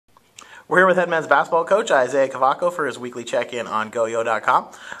We're here with head men's basketball coach Isaiah Cavaco for his weekly check-in on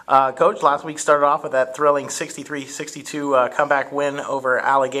GoYo.com. Coach, last week started off with that thrilling 63-62 comeback win over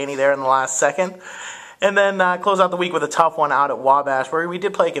Allegheny there in the last second. And then close out the week with a tough one out at Wabash, where we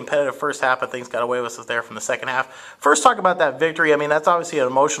did play a competitive first half, but things got away with us there from the second half. First, talk about that victory. I mean, that's obviously an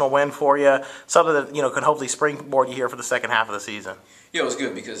emotional win for you, something that can hopefully springboard you here for the second half of the season. Yeah, it was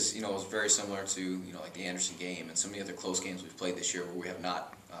good because it was very similar to like the Anderson game and some of the other close games we've played this year where we have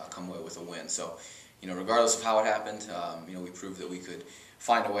not come away with a win. So regardless of how it happened, we proved that we could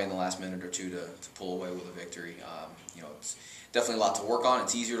find a way in the last minute or two to pull away with a victory. It's definitely a lot to work on.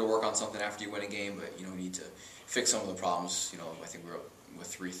 It's easier to work on something after you win a game, but we need to fix some of the problems. I think we're up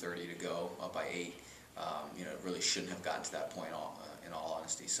with 3:30 to go, up by 8. It really shouldn't have gotten to that point, in all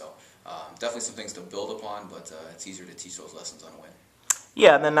honesty. So definitely some things to build upon, but it's easier to teach those lessons on a win.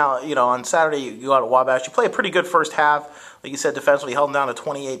 Yeah, and then now, on Saturday you go out at Wabash. You play a pretty good first half. Like you said, defensively held them down to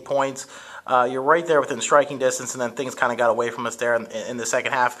 28 points. You're right there within striking distance, and then things kind of got away from us there in the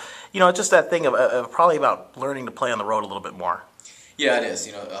second half. It's just that thing of probably about learning to play on the road a little bit more. Yeah, it is.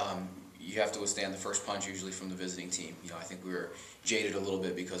 You have to withstand the first punch usually from the visiting team. I think we were jaded a little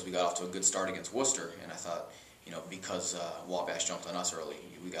bit because we got off to a good start against Worcester, and I thought, because Wabash jumped on us early,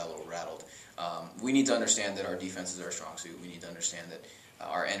 we got a little rattled. We need to understand that our defense is our strong suit. We need to understand that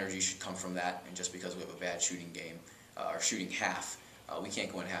our energy should come from that, and just because we have a bad shooting game, or shooting half, we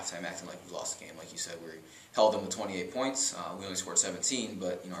can't go in halftime acting like we lost the game. Like you said, we held them to 28 points. We only scored 17,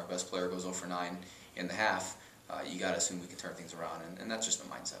 but our best player goes 0 for 9 in the half. You got to assume we can turn things around, and that's just the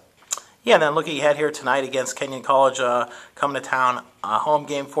mindset. Yeah, and then looking ahead here tonight against Kenyon College, coming to town, home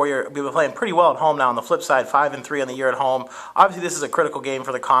game for you. We've been playing pretty well at home now. On the flip side, 5-3 on the year at home. Obviously, this is a critical game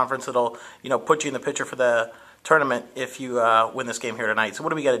for the conference. It'll put you in the picture for the tournament if you win this game here tonight. So what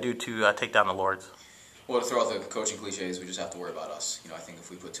do we got to do to take down the Lords? Well, to throw out the coaching cliches, we just have to worry about us. I think if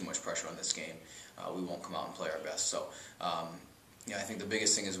we put too much pressure on this game, we won't come out and play our best. So, I think the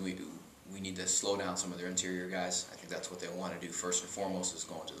biggest thing is we need to slow down some of their interior guys. I think that's what they want to do first and foremost, is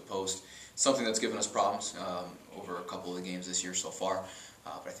going to the post. Something that's given us problems over a couple of the games this year so far.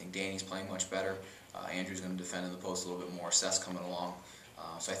 But I think Danny's playing much better. Andrew's going to defend in the post a little bit more. Seth's coming along.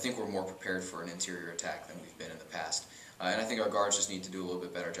 So I think we're more prepared for an interior attack than we've been in the past. And I think our guards just need to do a little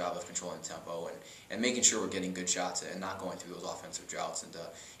bit better job of controlling tempo and making sure we're getting good shots and not going through those offensive droughts. And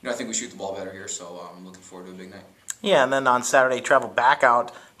I think we shoot the ball better here, so I'm looking forward to a big night. Yeah, and then on Saturday, travel back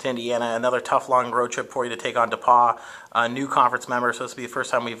out to Indiana. Another tough, long road trip for you to take on DePauw, a new conference member. So this will be the first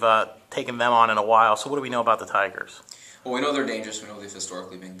time we've taken them on in a while. So what do we know about the Tigers? Well, we know they're dangerous. We know they've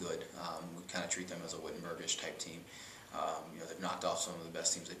historically been good. We kind of treat them as a Wittenbergish type team. They've knocked off some of the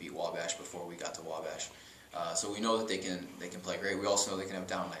best teams. They beat Wabash before we got to Wabash. So we know that they can play great. We also know they can have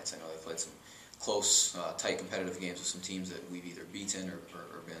down nights. I know they've played some close, tight, competitive games with some teams that we've either beaten or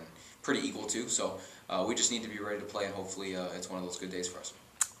been pretty equal to. So we just need to be ready to play, and hopefully it's one of those good days for us.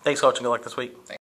 Thanks, Coach, and good luck this week. Thanks.